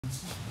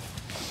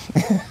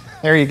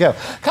There you go.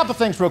 A couple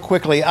things real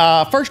quickly.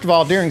 First of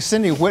all, during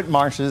Cindy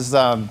Whitmarsh's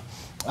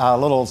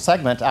little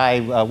segment,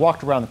 I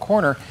walked around the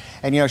corner,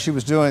 and you know, she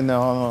was doing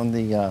on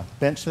the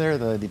bench there,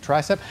 the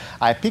tricep.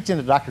 I peeked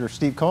into Dr.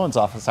 Steve Cohen's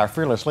office, our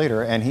fearless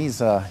leader, and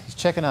he's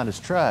checking out his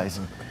tries.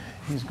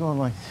 He's going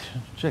like,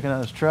 checking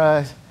out his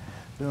tries,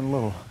 doing a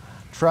little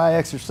try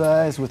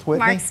exercise with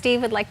Whitney. Mark,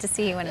 Steve would like to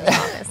see you in his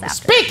office after.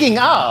 Speaking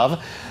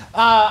of,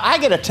 I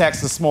get a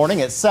text this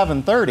morning at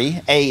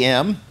 7:30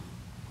 a.m.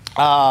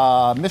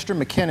 Mr.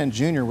 McKinnon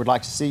Jr. would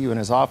like to see you in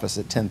his office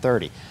at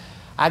 10:30.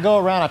 I go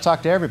around, I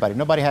talk to everybody.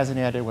 Nobody has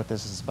any idea what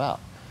this is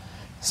about.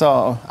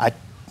 So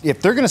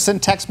if they're going to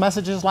send text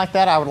messages like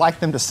that, I would like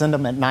them to send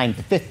them at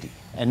 9:50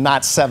 and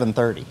not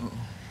 7:30.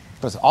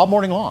 Because all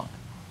morning long,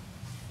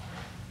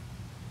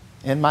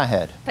 in my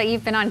head. But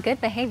you've been on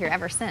good behavior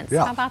ever since.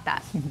 Yeah. How about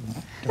that?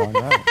 Darn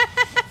right.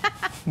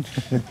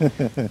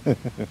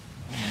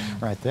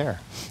 Right there.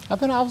 I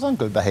was on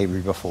good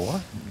behavior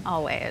before.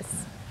 Always.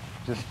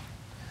 Just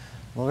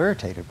a little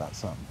irritated about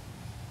something.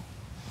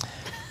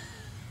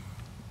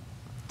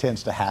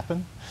 Tends to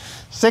happen.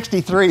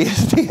 63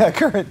 is the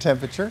current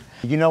temperature.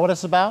 You know what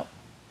it's about?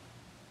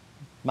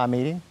 My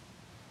meeting?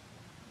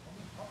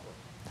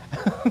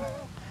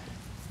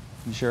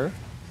 You sure?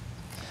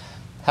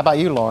 How about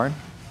you, Lauren?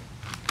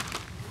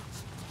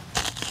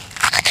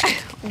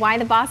 Why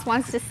the boss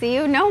wants to see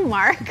you? No,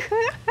 Mark.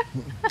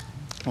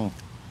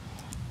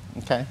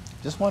 Okay,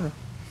 just wondering.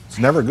 It's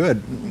never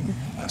good.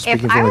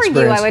 If I were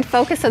you, I would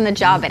focus on the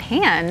job at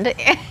hand.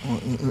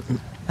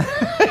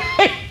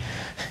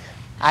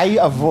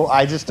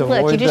 I just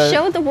avoid. Look, you just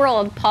showed the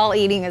world Paul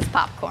eating his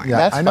popcorn. Yeah,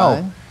 That's I know.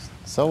 fine.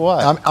 So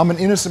what? I'm an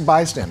innocent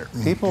bystander.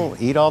 People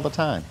eat all the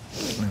time.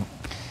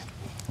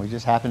 We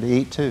just happen to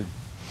eat too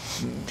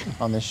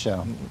on this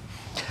show.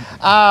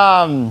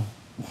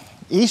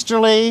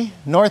 Easterly,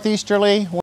 northeasterly.